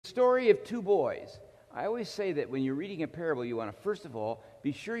story of two boys. I always say that when you're reading a parable, you want to, first of all,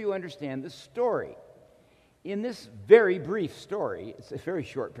 be sure you understand the story. In this very brief story, it's a very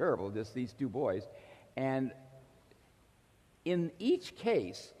short parable, just these two boys, and in each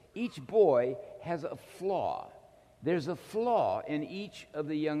case, each boy has a flaw. There's a flaw in each of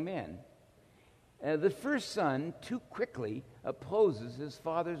the young men. The first son too quickly opposes his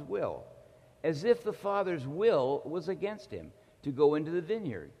father's will, as if the father's will was against him to go into the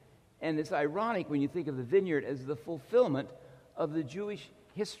vineyard. And it's ironic when you think of the vineyard as the fulfillment of the Jewish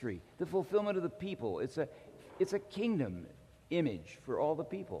history, the fulfillment of the people. It's a kingdom image for all the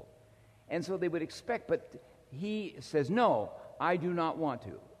people. And so they would expect, but he says, no, I do not want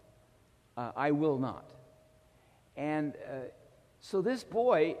to. I will not. And so this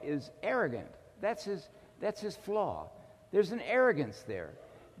boy is arrogant. That's his flaw. There's an arrogance there.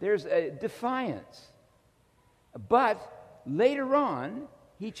 There's a defiance. But later on,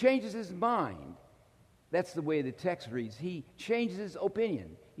 he changes his mind. That's the way the text reads. He changes his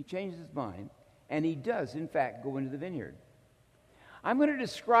opinion. He changes his mind. And he does, in fact, go into the vineyard. I'm going to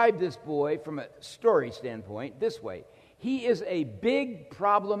describe this boy from a story standpoint this way. He is a big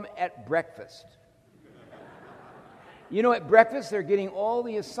problem at breakfast. You know, at breakfast, they're getting all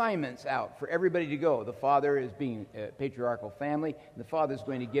the assignments out for everybody to go. The father is being a patriarchal family. The father's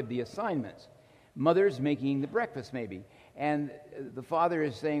going to give the assignments. Mother's making the breakfast, maybe. And the father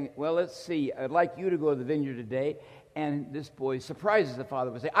is saying, well, let's see, I'd like you to go to the vineyard today. And this boy surprises the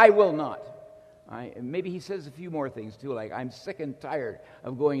father by saying, I will not. Maybe he says a few more things, too, like, I'm sick and tired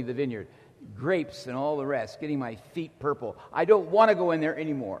of going to the vineyard. Grapes and all the rest, getting my feet purple. I don't want to go in there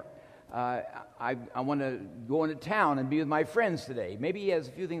anymore. I want to go into town and be with my friends today. Maybe he has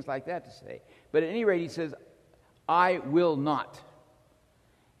a few things like that to say. But at any rate, he says, I will not.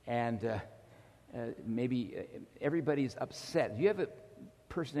 And maybe everybody's upset. Do you have a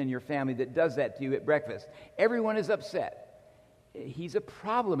person in your family that does that to you at breakfast? Everyone is upset. He's a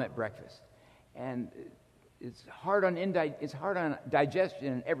problem at breakfast. And it's hard on digestion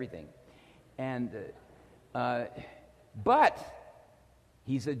and everything. And but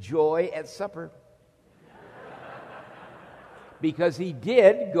he's a joy at supper because he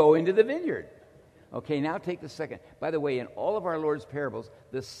did go into the vineyard. Okay, now take the second. By the way, in all of our Lord's parables,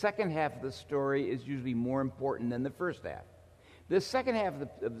 the second half of the story is usually more important than the first half. The second half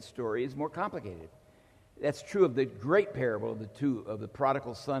of the story is more complicated. That's true of the great parable of the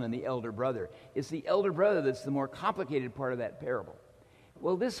prodigal son and the elder brother. It's the elder brother that's the more complicated part of that parable.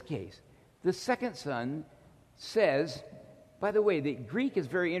 Well, this case, the second son says, by the way, the Greek is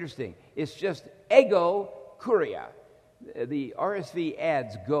very interesting. It's just ego kuria. The RSV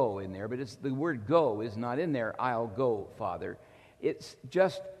adds go in there, but the word go is not in there, I'll go, Father. It's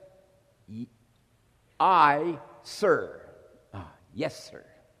just I, sir. Yes, sir.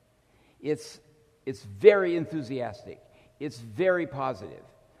 It's very enthusiastic. It's very positive.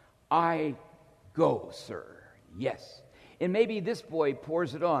 I go, sir. Yes. And maybe this boy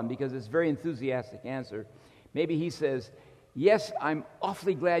pours it on because it's a very enthusiastic answer. Maybe he says, yes, I'm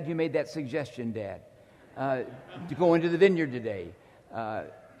awfully glad you made that suggestion, Dad, to go into the vineyard today.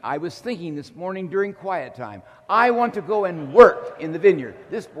 I was thinking this morning during quiet time, I want to go and work in the vineyard.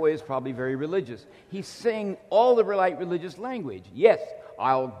 This boy is probably very religious. He's saying all the right religious language. Yes,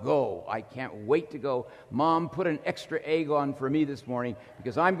 I'll go. I can't wait to go. Mom, put an extra egg on for me this morning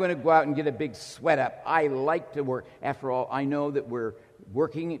because I'm going to go out and get a big sweat up. I like to work. After all, I know that we're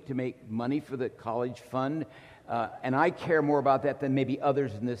working to make money for the college fund, and I care more about that than maybe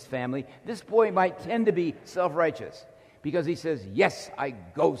others in this family. This boy might tend to be self-righteous because he says, yes, I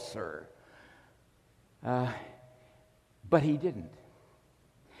go, sir. But he didn't.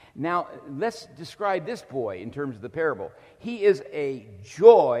 Now, let's describe this boy in terms of the parable. He is a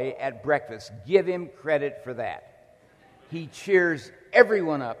joy at breakfast. Give him credit for that. He cheers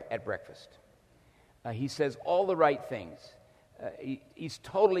everyone up at breakfast. He says all the right things. He's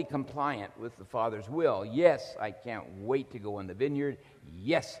totally compliant with the Father's will. Yes, I can't wait to go in the vineyard.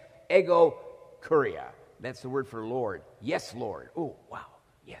 Yes, ego kuria. That's the word for Lord. Yes, Lord. Oh, wow.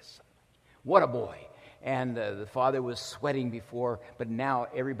 Yes. What a boy. And the father was sweating before, but now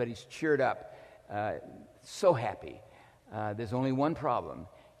everybody's cheered up, so happy. There's only one problem.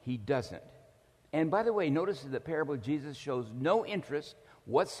 He doesn't. And by the way, notice that the parable of Jesus shows no interest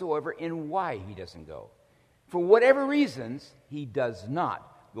whatsoever in why he doesn't go. For whatever reasons, he does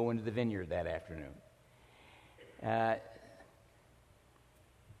not go into the vineyard that afternoon.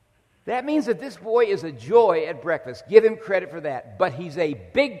 That means that this boy is a joy at breakfast. Give him credit for that. But he's a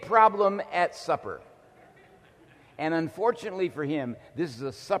big problem at supper. And unfortunately for him, this is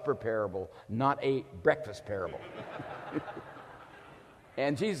a supper parable, not a breakfast parable.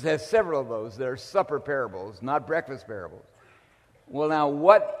 And Jesus has several of those. They're supper parables, not breakfast parables. Well, now,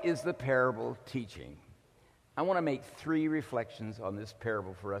 what is the parable teaching? I want to make 3 reflections on this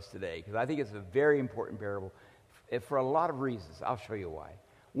parable for us today, because I think it's a very important parable for a lot of reasons. I'll show you why.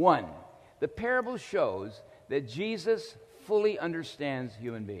 1, the parable shows that Jesus fully understands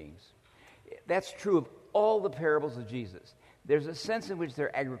human beings. That's true of all the parables of Jesus. There's a sense in which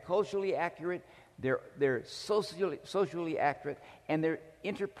they're agriculturally accurate, they're socially accurate, and they're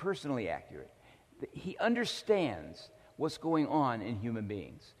interpersonally accurate. He understands what's going on in human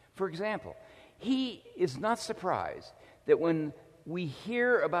beings. For example, he is not surprised that when we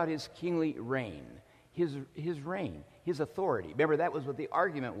hear about his kingly reign, his reign, his authority. Remember, that was what the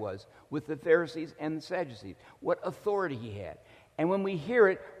argument was with the Pharisees and the Sadducees, what authority he had. And when we hear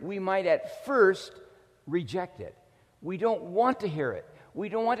it, we might at first reject it. We don't want to hear it. We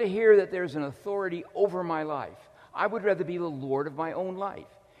don't want to hear that there's an authority over my life. I would rather be the Lord of my own life.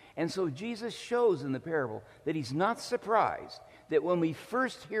 And so Jesus shows in the parable that he's not surprised that when we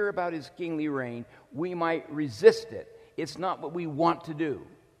first hear about his kingly reign, we might resist it. It's not what we want to do.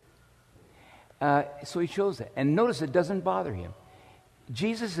 So he shows that. And notice it doesn't bother him.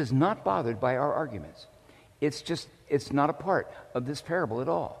 Jesus is not bothered by our arguments. It's not a part of this parable at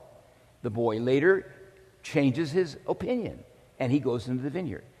all. The boy later changes his opinion, and he goes into the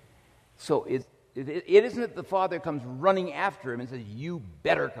vineyard. So it isn't that the father comes running after him and says, you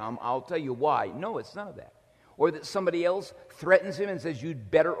better come, I'll tell you why. No, it's none of that. Or that somebody else threatens him and says,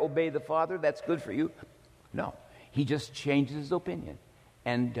 you'd better obey the father, that's good for you. No, he just changes his opinion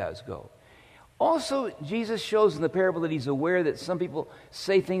and does go. Also, Jesus shows in the parable that he's aware that some people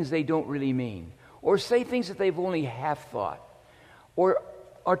say things they don't really mean, or say things that they've only half thought, or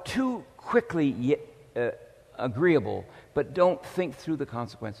are too quickly agreeable, but don't think through the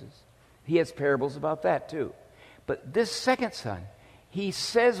consequences. He has parables about that too. But this second son, he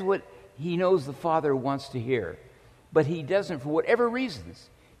says what he knows the father wants to hear, but he doesn't, for whatever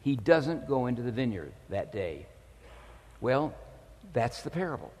reasons, he doesn't go into the vineyard that day. Well, that's the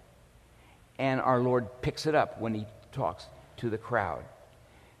parable. And our Lord picks it up when he talks to the crowd.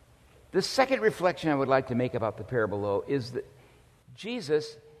 The second reflection I would like to make about the parable, though, is that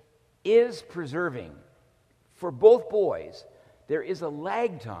Jesus is preserving. For both boys, there is a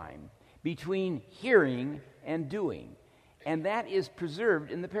lag time between hearing and doing, and that is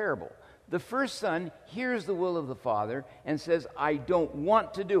preserved in the parable. The first son hears the will of the Father and says, I don't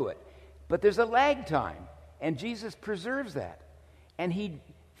want to do it. But there's a lag time, and Jesus preserves that. And he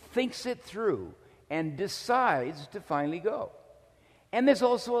thinks it through and decides to finally go. And there's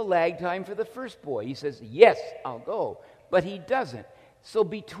also a lag time for the first boy. He says, yes, I'll go. But he doesn't. So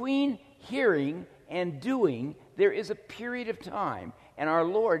between hearing and doing, there is a period of time. And our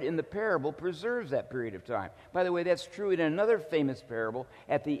Lord in the parable preserves that period of time. By the way, that's true in another famous parable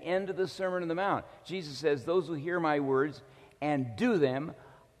at the end of the Sermon on the Mount. Jesus says, those who hear my words and do them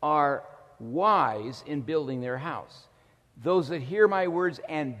are wise in building their house. Those that hear my words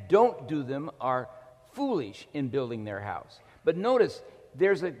and don't do them are foolish in building their house. But notice,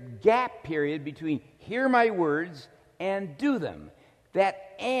 there's a gap period between hear my words and do them.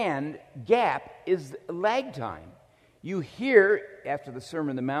 That and gap is lag time. You hear, after the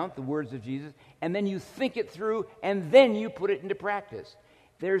Sermon on the Mount, the words of Jesus, and then you think it through, and then you put it into practice.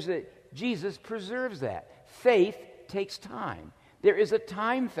 Jesus preserves that. Faith takes time. There is a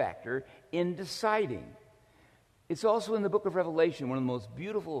time factor in deciding. It's also in the book of Revelation. One of the most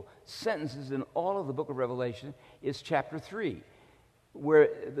beautiful sentences in all of the book of Revelation is chapter 3, where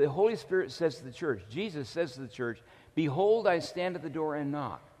the Holy Spirit says to the church, Jesus says to the church, behold, I stand at the door and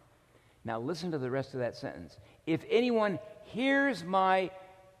knock. Now listen to the rest of that sentence. If anyone hears my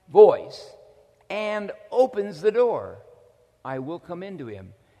voice and opens the door, I will come into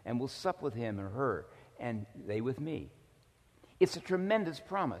him and will sup with him or her, and they with me. It's a tremendous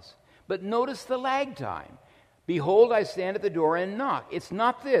promise. But notice the lag time. Behold, I stand at the door and knock. It's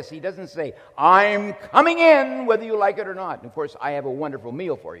not this. He doesn't say, I'm coming in, whether you like it or not. And of course, I have a wonderful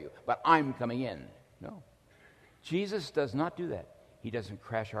meal for you, but I'm coming in. No. Jesus does not do that. He doesn't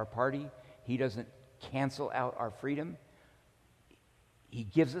crash our party. He doesn't cancel out our freedom. He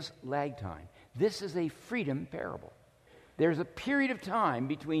gives us lag time. This is a freedom parable. There's a period of time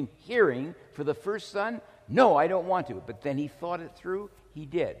between hearing for the first son, no, I don't want to, but then he thought it through, he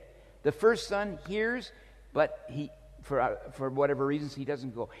did. The first son hears, but for whatever reasons, he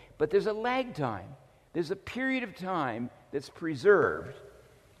doesn't go. But there's a lag time. There's a period of time that's preserved,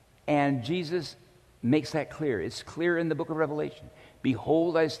 and Jesus makes that clear. It's clear in the book of Revelation.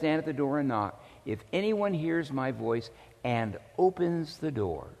 Behold, I stand at the door and knock. If anyone hears my voice and opens the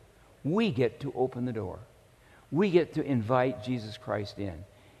door, we get to open the door. We get to invite Jesus Christ in.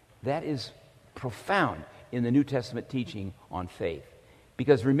 That is profound in the New Testament teaching on faith.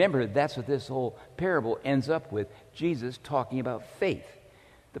 Because remember, that's what this whole parable ends up with, Jesus talking about faith.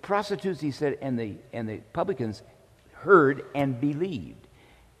 The prostitutes, he said, and the publicans heard and believed.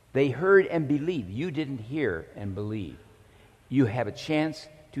 They heard and believed. You didn't hear and believe. You have a chance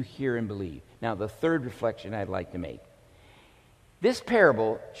to hear and believe. Now, the third reflection I'd like to make. This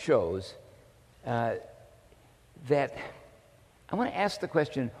parable shows that I want to ask the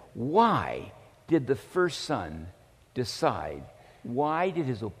question, why did the first son decide? Why did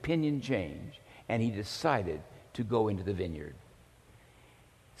his opinion change and he decided to go into the vineyard?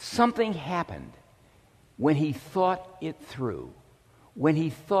 Something happened when he thought it through, when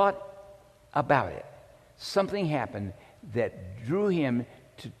he thought about it. Something happened that drew him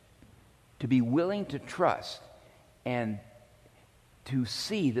to be willing to trust and to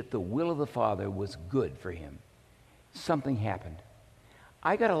see that the will of the Father was good for him. Something happened.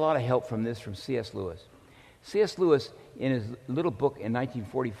 I got a lot of help from this from C.S. Lewis. C.S. Lewis, in his little book in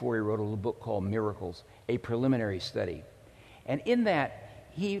 1944, he wrote a little book called Miracles, a preliminary study. And in that,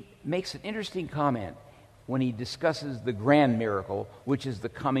 he makes an interesting comment when he discusses the grand miracle, which is the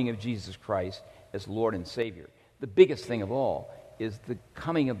coming of Jesus Christ as Lord and Savior. The biggest thing of all is the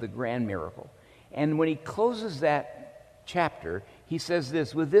coming of the grand miracle. And when he closes that chapter, he says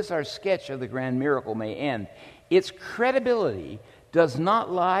this, with this our sketch of the grand miracle may end. Its credibility does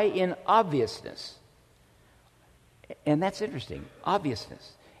not lie in obviousness. And that's interesting,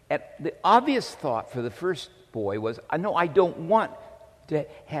 obviousness. The obvious thought for the first boy was, no, I don't want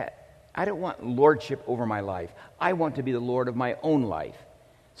lordship over my life. I want to be the Lord of my own life.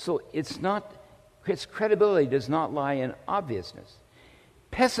 So its credibility does not lie in obviousness.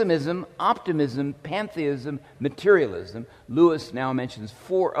 Pessimism, optimism, pantheism, materialism, Lewis now mentions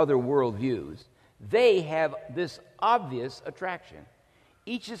 4 other worldviews. They have this obvious attraction.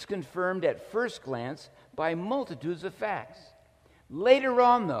 Each is confirmed at first glance by multitudes of facts. Later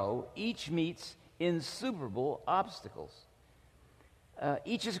on, though, each meets insuperable obstacles.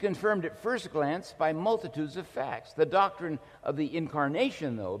 Each is confirmed at first glance by multitudes of facts. The doctrine of the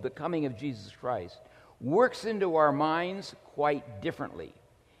incarnation, though, the coming of Jesus Christ, works into our minds quite differently.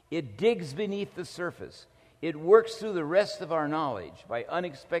 It digs beneath the surface. It works through the rest of our knowledge by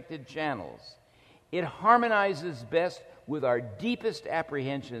unexpected channels. It harmonizes best with our deepest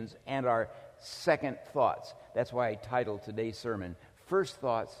apprehensions and our second thoughts. That's why I titled today's sermon, First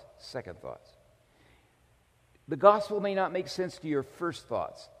Thoughts, Second Thoughts. The gospel may not make sense to your first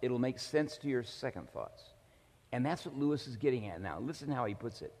thoughts. It'll make sense to your second thoughts. And that's what Lewis is getting at now. Listen how he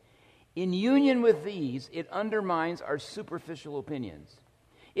puts it. In union with these, it undermines our superficial opinions.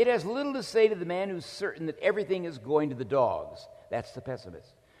 It has little to say to the man who's certain that everything is going to the dogs. That's the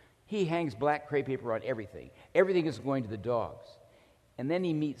pessimist. He hangs black crepe paper on everything. Everything is going to the dogs. And then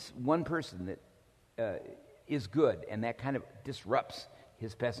he meets one person that is good, and that kind of disrupts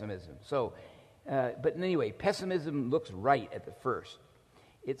his pessimism. But anyway, pessimism looks right at the first.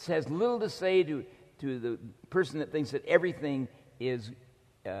 It has little to say to the person that thinks that everything is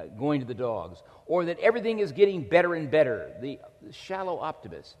going to the dogs, or that everything is getting better and better. The shallow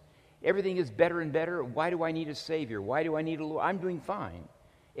optimist. Everything is better and better. Why do I need a Savior? Why do I need a Lord? I'm doing fine.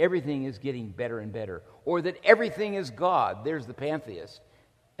 Everything is getting better and better. Or that everything is God. There's the pantheist.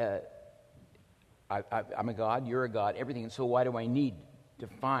 I'm a God, you're a God, everything. And so why do I need to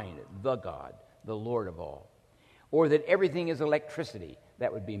find the God, the Lord of all? Or that everything is electricity.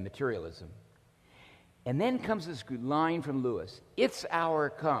 That would be materialism. And then comes this line from Lewis. Its hour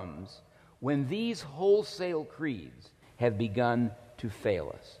comes when these wholesale creeds have begun to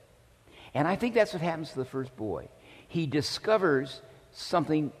fail us. And I think that's what happens to the first boy. He discovers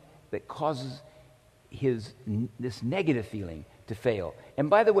something that causes this negative feeling to fail. And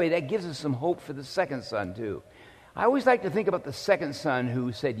by the way, that gives us some hope for the second son too. I always like to think about the second son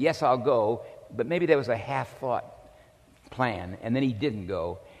who said, yes, I'll go, but maybe that was a half-thought plan, and then he didn't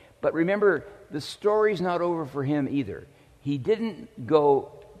go. But remember, the story's not over for him either. He didn't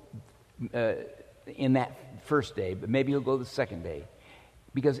go in that first day, but maybe he'll go the second day.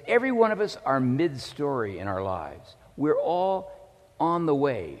 Because every one of us are mid-story in our lives. We're all on the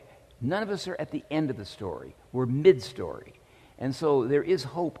way. None of us are at the end of the story. We're mid-story. And so there is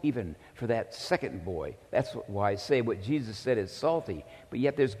hope even for that second boy. That's why I say what Jesus said is salty, but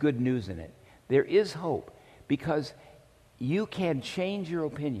yet there's good news in it. There is hope because you can change your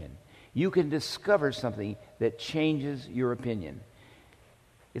opinion. You can discover something that changes your opinion.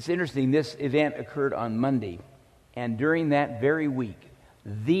 It's interesting, this event occurred on Monday, and during that very week,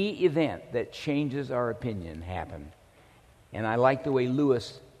 the event that changes our opinion happened. And I like the way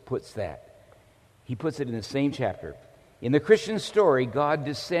Lewis puts that. He puts it in the same chapter. In the Christian story, God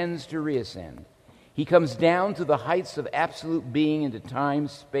descends to reascend. He comes down to the heights of absolute being into time,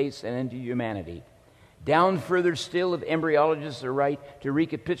 space, and into humanity. Down further still, if embryologists are right, to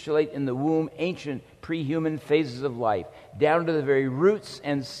recapitulate in the womb ancient pre-human phases of life, down to the very roots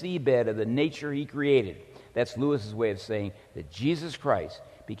and seabed of the nature he created. That's Lewis's way of saying that Jesus Christ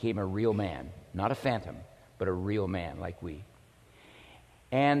became a real man, not a phantom, but a real man like we.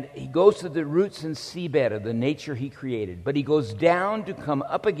 And he goes to the roots and seabed of the nature he created, but he goes down to come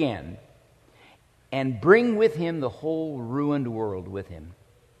up again and bring with him the whole ruined world with him.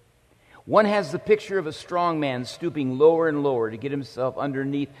 One has the picture of a strong man stooping lower and lower to get himself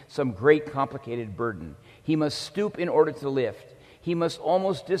underneath some great complicated burden. He must stoop in order to lift. He must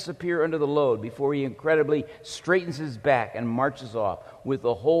almost disappear under the load before he incredibly straightens his back and marches off with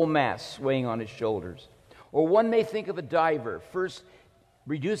the whole mass swaying on his shoulders. Or one may think of a diver, first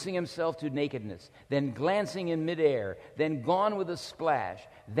reducing himself to nakedness, then glancing in midair, then gone with a splash,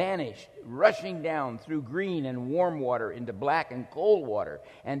 vanished, rushing down through green and warm water into black and cold water,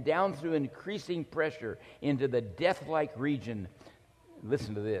 and down through increasing pressure into the death-like region,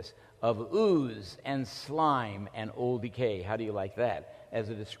 listen to this, of ooze and slime and old decay. How do you like that as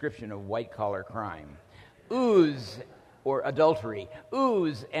a description of white-collar crime? Ooze, or adultery,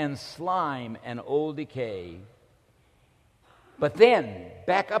 ooze and slime and old decay. But then,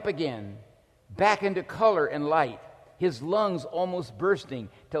 back up again, back into color and light, his lungs almost bursting,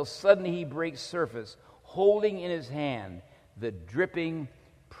 till suddenly he breaks surface, holding in his hand the dripping,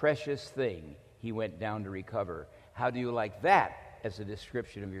 precious thing he went down to recover. How do you like that as a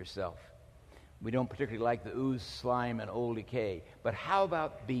description of yourself? We don't particularly like the ooze, slime, and old decay, but how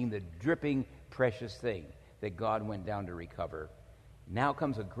about being the dripping, precious thing that God went down to recover? Now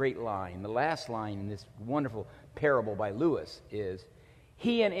comes a great line. The last line in this wonderful parable by Lewis is,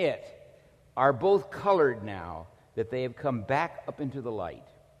 he and it are both colored now that they have come back up into the light.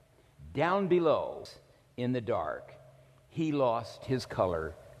 Down below, in the dark, he lost his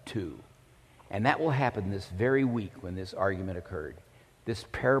color too. And that will happen this very week when this argument occurred, this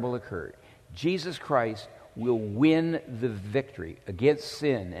parable occurred. Jesus Christ will win the victory against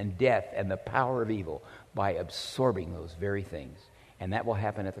sin and death and the power of evil by absorbing those very things. And that will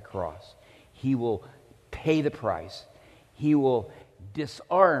happen at the cross. He will pay the price. He will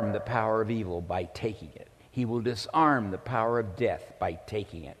disarm the power of evil by taking it. He will disarm the power of death by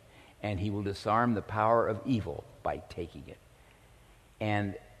taking it. And he will disarm the power of evil by taking it.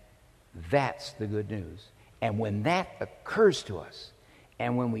 And that's the good news. And when that occurs to us,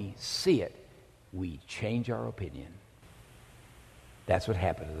 and when we see it, we change our opinion. That's what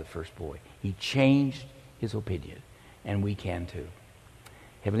happened to the first boy. He changed his opinion, and we can too.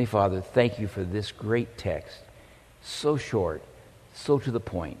 Heavenly Father, thank you for this great text, so short, so to the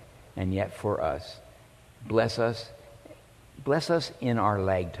point, and yet for us. Bless us in our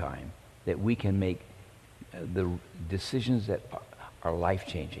lag time, that we can make the decisions that are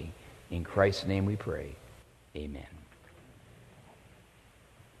life-changing. In Christ's name we pray. Amen.